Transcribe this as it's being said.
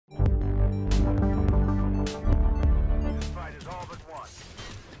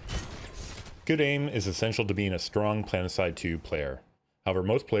Good aim is essential to being a strong Planetside 2 player. However,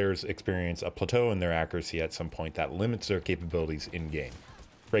 most players experience a plateau in their accuracy at some point that limits their capabilities in-game.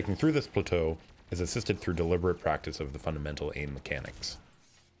 Breaking through this plateau is assisted through deliberate practice of the fundamental aim mechanics.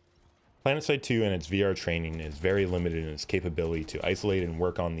 Planetside 2 and its VR training is very limited in its capability to isolate and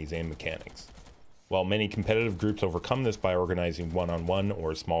work on these aim mechanics. While many competitive groups overcome this by organizing one-on-one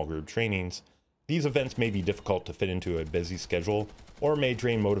or small group trainings, these events may be difficult to fit into a busy schedule or may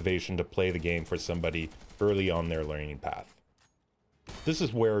drain motivation to play the game for somebody early on their learning path. This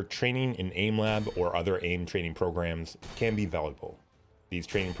is where training in Aim Lab or other aim training programs can be valuable. These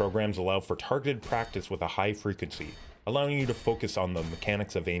training programs allow for targeted practice with a high frequency, allowing you to focus on the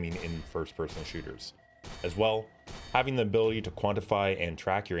mechanics of aiming in first-person shooters. As well, having the ability to quantify and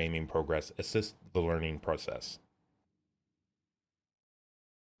track your aiming progress assists the learning process.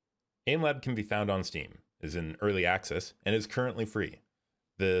 Aim Lab can be found on Steam, is in early access, and is currently free.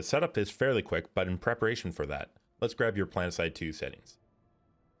 The setup is fairly quick, but in preparation for that, let's grab your Planetside 2 settings.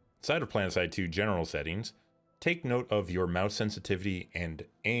 Inside of Planetside 2 general settings, take note of your mouse sensitivity and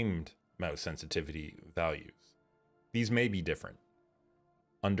aimed mouse sensitivity values. These may be different.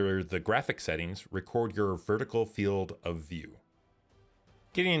 Under the graphic settings, record your vertical field of view.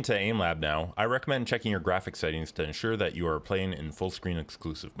 Getting into Aim Lab now, I recommend checking your graphic settings to ensure that you are playing in full screen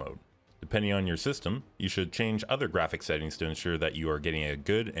exclusive mode. Depending on your system, you should change other graphic settings to ensure that you are getting a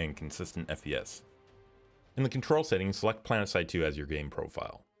good and consistent FPS. In the control settings, select Planetside 2 as your game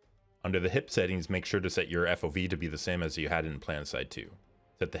profile. Under the hip settings, make sure to set your FOV to be the same as you had in Planetside 2.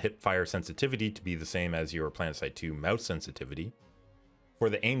 Set the hip fire sensitivity to be the same as your Planetside 2 mouse sensitivity. For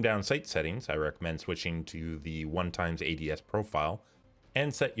the aim down sight settings, I recommend switching to the 1x ADS profile,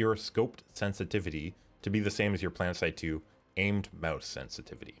 and set your scoped sensitivity to be the same as your Planetside 2 aimed mouse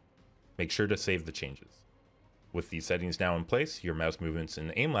sensitivity. Make sure to save the changes. With these settings now in place, your mouse movements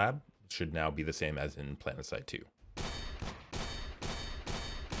in Aim Lab should now be the same as in Planetside 2.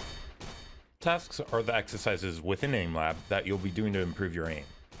 Tasks are the exercises within Aim Lab that you'll be doing to improve your aim.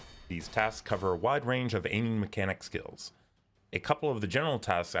 These tasks cover a wide range of aiming mechanic skills. A couple of the general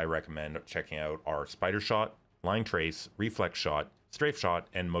tasks I recommend checking out are spider shot, line trace, reflex shot, strafe shot,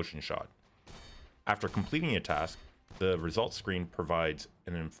 and motion shot. After completing a task, the results screen provides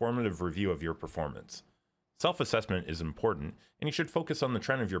an informative review of your performance. Self-assessment is important, and you should focus on the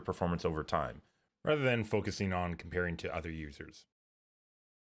trend of your performance over time, rather than focusing on comparing to other users.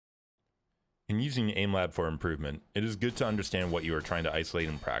 In using Aim Lab for improvement, it is good to understand what you are trying to isolate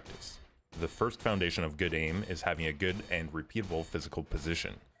in practice. The first foundation of good aim is having a good and repeatable physical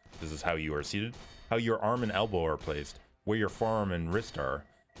position. This is how you are seated, how your arm and elbow are placed, where your forearm and wrist are,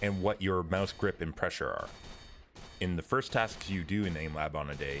 and what your mouse grip and pressure are. In the first tasks you do in Aim Lab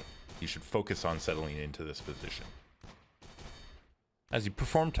on a day, you should focus on settling into this position. As you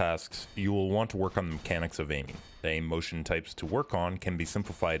perform tasks, you will want to work on the mechanics of aiming. The aim motion types to work on can be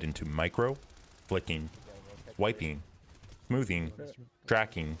simplified into micro, flicking, wiping, smoothing,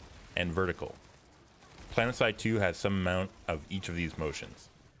 tracking, and vertical. Planetside 2 has some amount of each of these motions.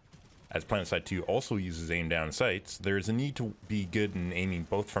 As Planetside 2 also uses aim down sights, there is a need to be good in aiming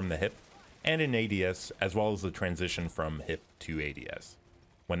both from the hip and in ADS, as well as the transition from hip to ADS.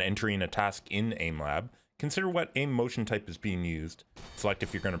 When entering a task in Aim Lab, consider what aim motion type is being used, select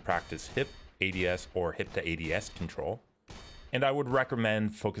if you're going to practice hip, ADS, or hip to ADS control, and I would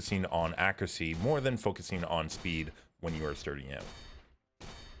recommend focusing on accuracy more than focusing on speed when you are starting out.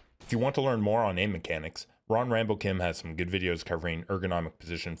 If you want to learn more on aim mechanics, Rambo has some good videos covering ergonomic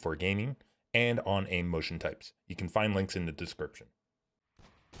position for gaming and on aim motion types. You can find links in the description.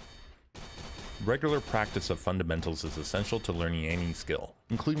 Regular practice of fundamentals is essential to learning any skill,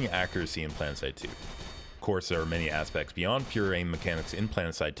 including accuracy in Planetside 2. Of course, there are many aspects beyond pure aim mechanics in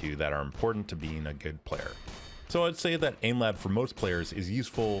Planetside 2 that are important to being a good player. So I'd say that Aim Lab for most players is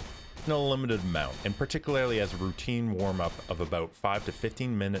useful in a limited amount, and particularly as a routine warm-up of about 5 to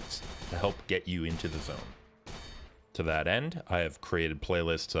 15 minutes to help get you into the zone. To that end, I have created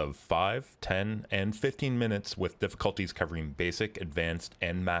playlists of 5, 10, and 15 minutes with difficulties covering basic, advanced,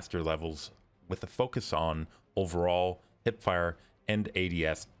 and master levels with a focus on overall, hipfire, and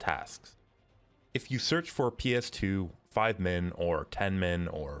ADS tasks. If you search for PS2, 5min, or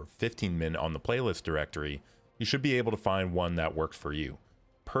 10min, or 15min on the playlist directory, you should be able to find one that works for you.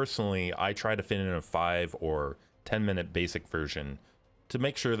 Personally, I try to fit in a 5 or 10-minute basic version to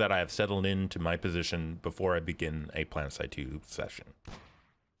make sure that I have settled into my position before I begin a Planetside 2 session.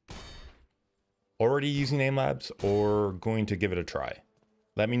 Already using Aim Labs or going to give it a try?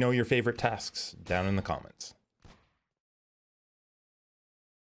 Let me know your favorite tasks down in the comments.